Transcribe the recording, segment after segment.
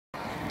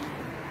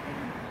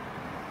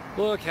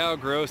Look how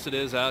gross it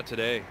is out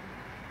today.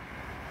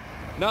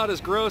 Not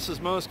as gross as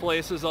most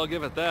places, I'll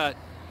give it that.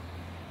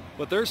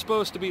 But there's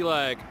supposed to be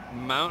like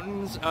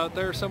mountains out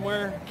there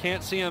somewhere.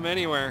 Can't see them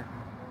anywhere.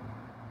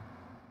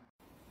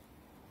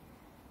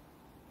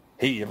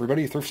 Hey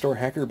everybody, Thrift Store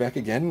Hacker back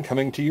again,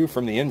 coming to you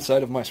from the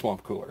inside of my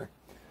swamp cooler.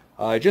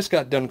 I just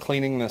got done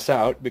cleaning this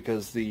out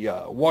because the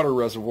water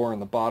reservoir in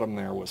the bottom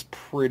there was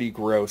pretty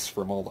gross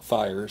from all the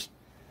fires.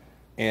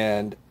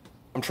 And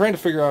I'm trying to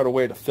figure out a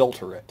way to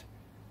filter it.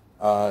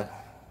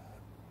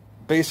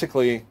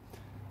 Basically,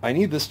 I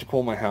need this to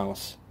cool my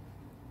house.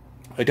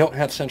 I don't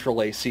have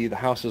central AC, the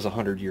house is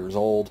 100 years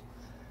old,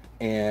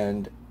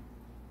 and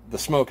the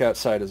smoke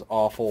outside is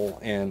awful,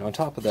 and on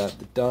top of that,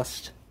 the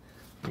dust,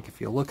 like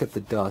if you look at the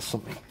dust,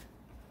 let me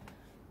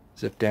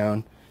zip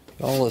down,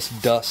 all this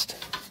dust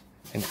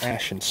and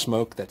ash and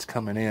smoke that's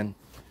coming in,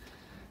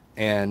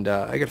 and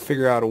I got to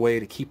figure out a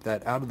way to keep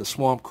that out of the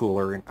swamp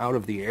cooler and out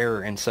of the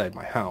air inside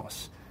my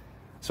house.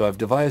 So I've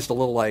devised a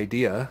little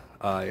idea.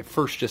 I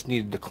first just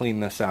needed to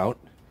clean this out,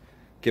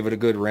 give it a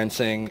good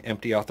rinsing,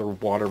 empty out the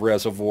water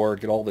reservoir,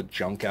 get all the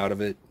junk out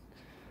of it.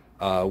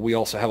 We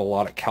also have a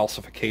lot of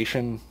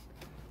calcification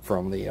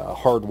from the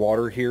hard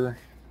water here,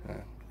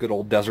 good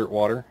old desert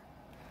water.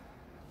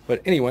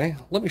 But anyway,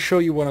 let me show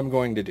you what I'm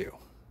going to do.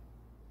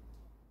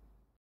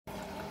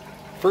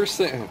 First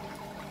thing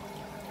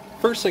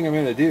I'm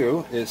going to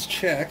do is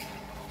check,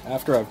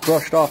 after I've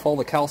brushed off all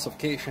the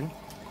calcification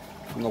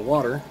from the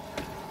water,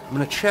 I'm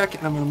going to check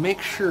and I'm going to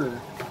make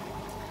sure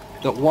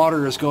that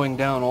water is going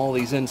down all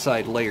these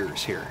inside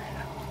layers here.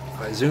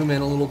 If I zoom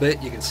in a little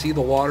bit, you can see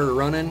the water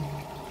running.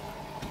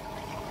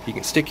 You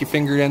can stick your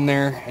finger in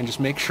there and just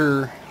make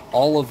sure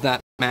all of that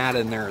mat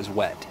in there is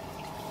wet.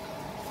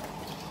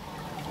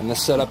 And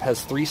this setup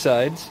has 3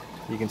 sides.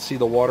 You can see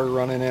the water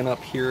running in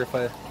up here if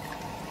I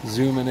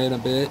zoom in a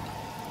bit.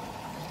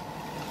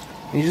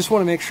 And you just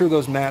want to make sure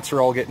those mats are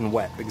all getting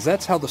wet, because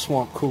that's how the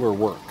swamp cooler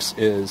works,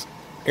 is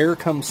air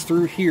comes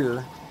through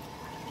here,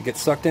 it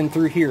gets sucked in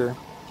through here,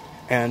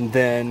 and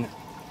then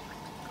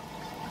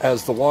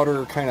as the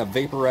water kind of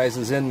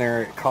vaporizes in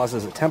there, it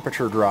causes a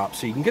temperature drop.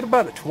 So you can get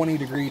about a 20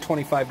 degree,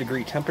 25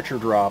 degree temperature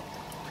drop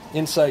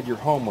inside your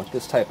home with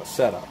this type of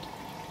setup.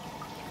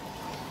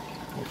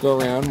 We'll go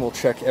around, we'll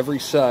check every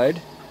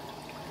side.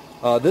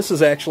 This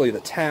is actually the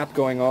tap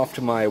going off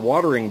to my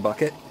watering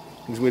bucket,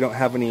 because we don't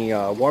have any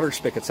water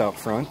spigots out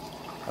front.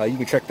 You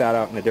can check that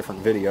out in a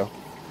different video.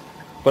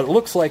 But it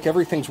looks like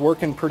everything's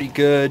working pretty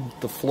good,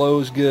 the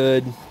flow's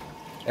good.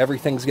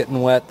 Everything's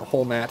getting wet, the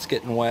whole mat's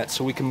getting wet,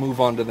 so we can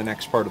move on to the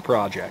next part of the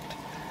project.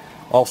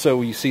 Also,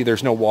 you see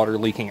there's no water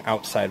leaking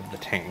outside of the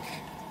tank.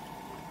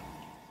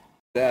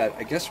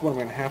 I guess what I'm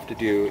going to have to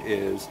do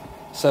is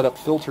set up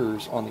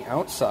filters on the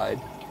outside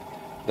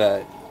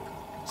that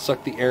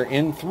suck the air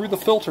in through the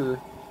filter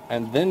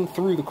and then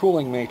through the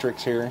cooling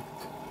matrix here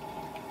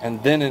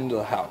and then into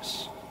the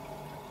house.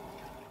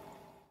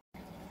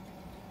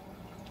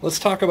 Let's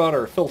talk about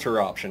our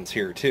filter options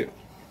here too.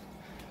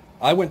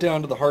 I went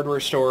down to the hardware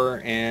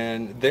store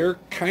and they're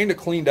kind of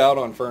cleaned out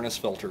on furnace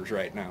filters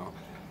right now.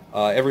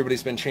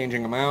 Everybody's been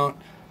changing them out,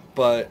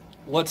 but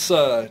let's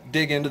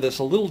dig into this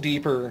a little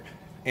deeper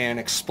and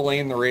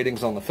explain the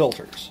ratings on the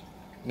filters.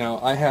 Now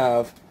I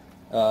have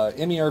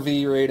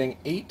MERV rating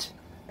 8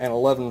 and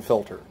 11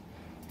 filter.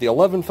 The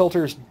 11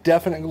 filter is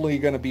definitely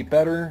going to be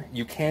better.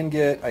 You can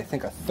get, I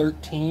think, a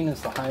 13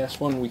 is the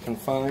highest one we can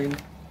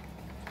find,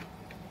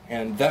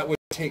 and that would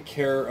take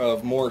care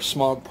of more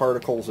smog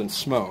particles and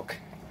smoke.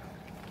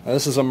 Now,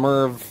 this is a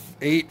MERV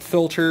 8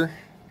 filter.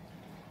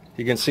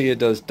 You can see it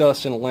does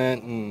dust and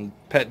lint and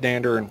pet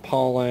dander and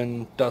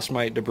pollen, dust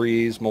mite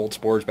debris, mold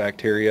spores,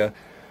 bacteria.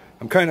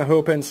 I'm kind of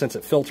hoping, since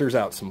it filters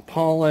out some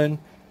pollen,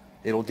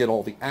 it'll get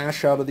all the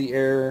ash out of the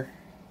air,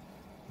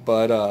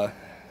 but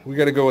we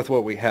got to go with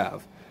what we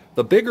have.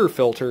 The bigger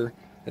filter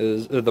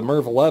is the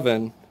MERV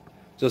 11,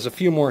 does a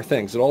few more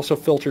things. It also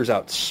filters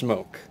out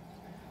smoke.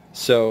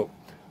 So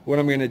what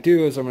I'm going to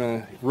do is I'm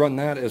going to run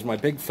that as my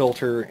big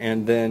filter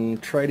and then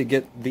try to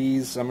get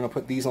these. I'm going to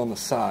put these on the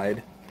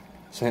side,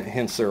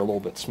 hence they're a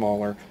little bit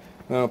smaller.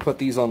 I'm going to put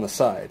these on the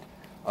side.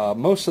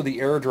 Most of the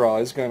air draw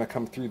is going to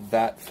come through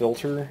that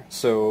filter,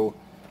 so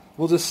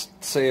we'll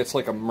just say it's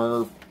like a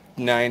MERV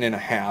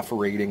 9.5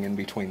 rating in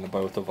between the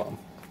both of them.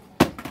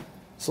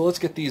 So let's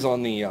get these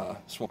on the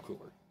swamp cooler.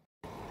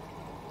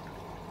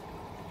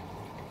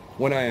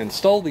 When I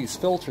install these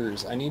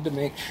filters, I need to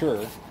make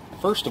sure,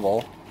 first of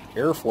all,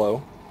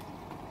 airflow.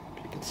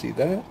 You can see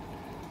that.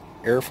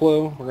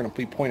 Airflow, we're going to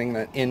be pointing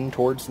that in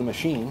towards the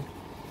machine.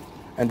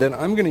 And then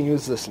I'm going to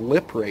use this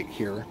lip right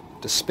here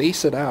to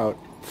space it out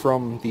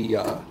from the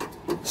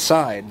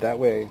side. That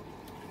way,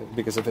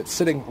 because if it's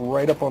sitting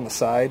right up on the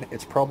side,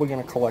 it's probably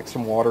going to collect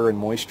some water and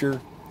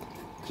moisture,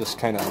 just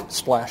kind of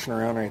splashing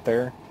around right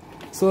there.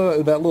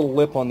 So that little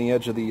lip on the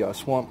edge of the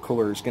swamp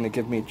cooler is going to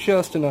give me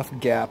just enough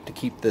gap to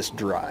keep this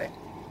dry.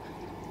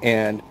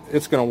 And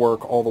it's going to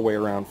work all the way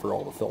around for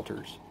all the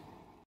filters.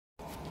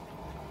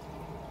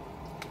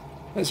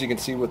 As you can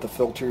see with the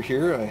filter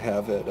here, I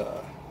have it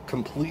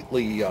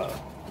completely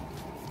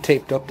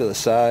taped up to the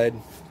side.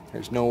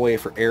 There's no way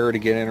for air to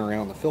get in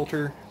around the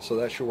filter, so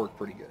that should work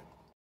pretty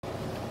good.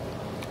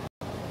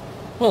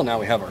 Well, now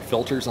we have our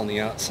filters on the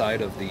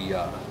outside of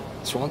the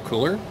swamp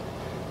cooler.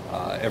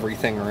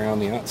 Everything around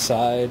the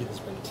outside has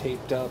been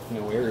taped up.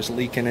 No air is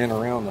leaking in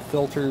around the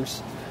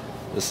filters.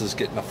 This is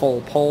getting a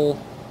full pull.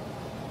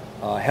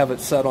 I have it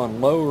set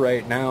on low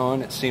right now,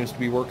 and it seems to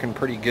be working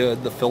pretty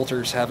good. The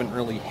filters haven't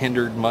really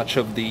hindered much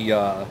of the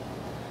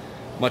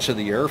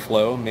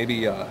airflow.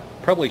 Maybe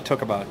probably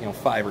took about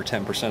 5 or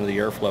 10% of the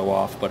airflow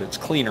off, but it's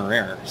cleaner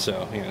air,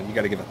 so you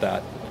got to give it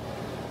that.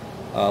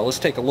 Let's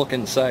take a look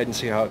inside and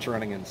see how it's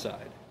running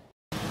inside.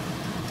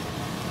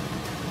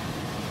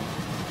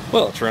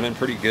 Well, it's running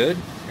pretty good.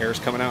 Air's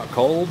coming out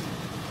cold.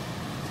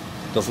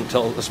 Doesn't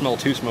smell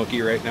too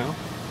smoky right now,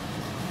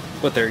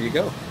 but there you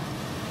go.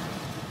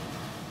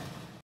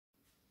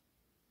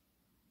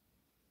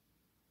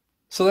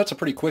 So that's a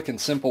pretty quick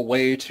and simple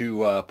way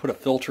to put a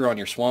filter on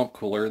your swamp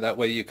cooler. That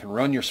way you can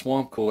run your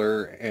swamp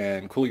cooler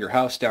and cool your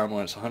house down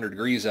when it's 100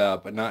 degrees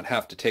out, but not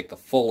have to take the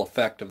full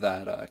effect of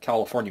that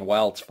California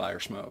wildfire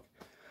smoke.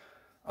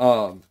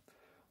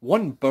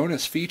 One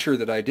bonus feature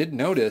that I did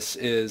notice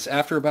is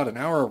after about an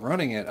hour of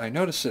running it, I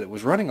noticed that it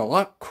was running a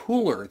lot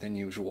cooler than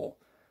usual.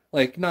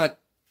 Like, not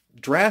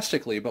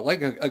drastically, but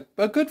like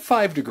a good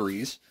 5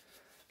 degrees.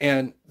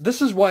 And this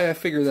is why I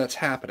figure that's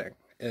happening,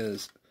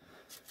 is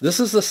this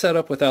is the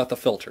setup without the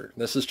filter.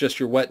 This is just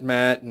your wet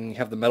mat, and you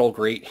have the metal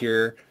grate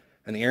here,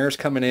 and the air is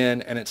coming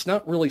in, and it's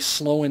not really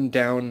slowing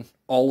down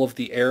all of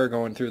the air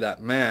going through that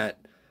mat,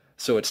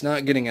 so it's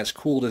not getting as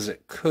cooled as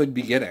it could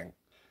be getting.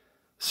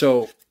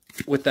 So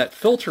with that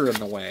filter in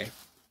the way,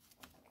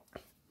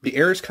 the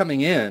air is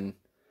coming in,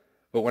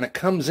 but when it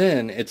comes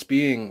in, it's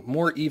being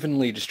more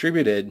evenly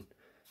distributed,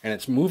 and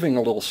it's moving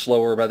a little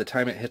slower by the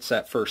time it hits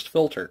that first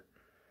filter.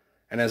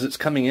 And as it's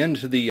coming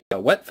into the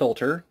wet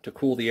filter to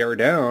cool the air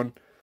down,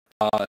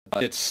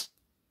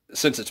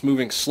 since it's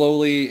moving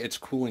slowly, it's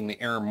cooling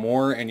the air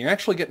more, and you're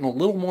actually getting a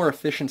little more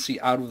efficiency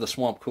out of the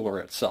swamp cooler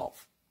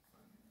itself.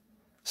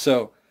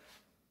 So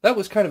that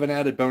was kind of an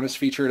added bonus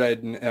feature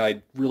that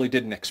I really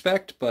didn't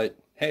expect, but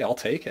hey, I'll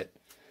take it.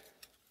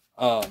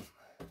 I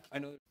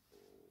know.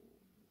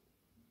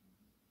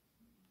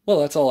 Well,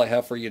 that's all I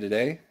have for you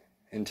today.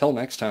 Until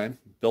next time,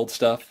 build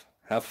stuff,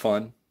 have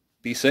fun,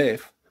 be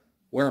safe,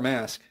 wear a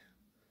mask,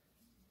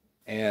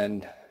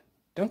 and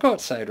don't go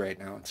outside right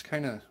now. It's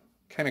kind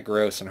of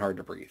gross and hard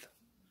to breathe.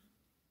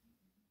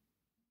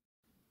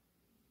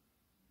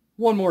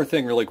 One more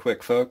thing really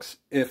quick, folks.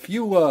 If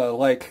you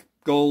like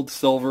gold,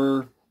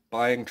 silver,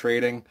 buying,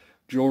 trading,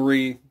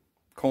 jewelry,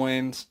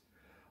 coins,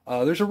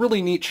 there's a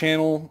really neat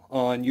channel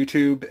on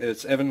YouTube.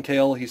 It's Evan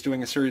Kale. He's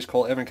doing a series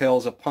called Evan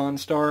Kale's a Pawn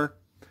Star.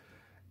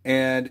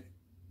 And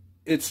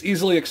it's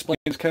easily explained.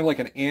 It's kind of like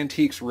an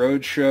Antiques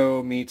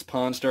Roadshow meets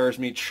Pawn Stars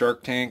meets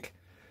Shark Tank.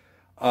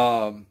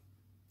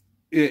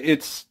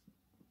 It's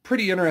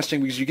pretty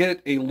interesting because you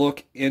get a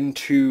look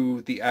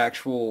into the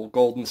actual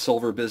gold and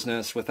silver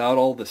business without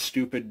all the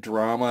stupid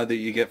drama that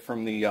you get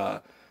from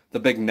the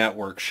big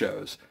network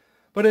shows.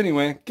 But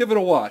anyway, give it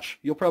a watch.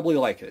 You'll probably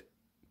like it.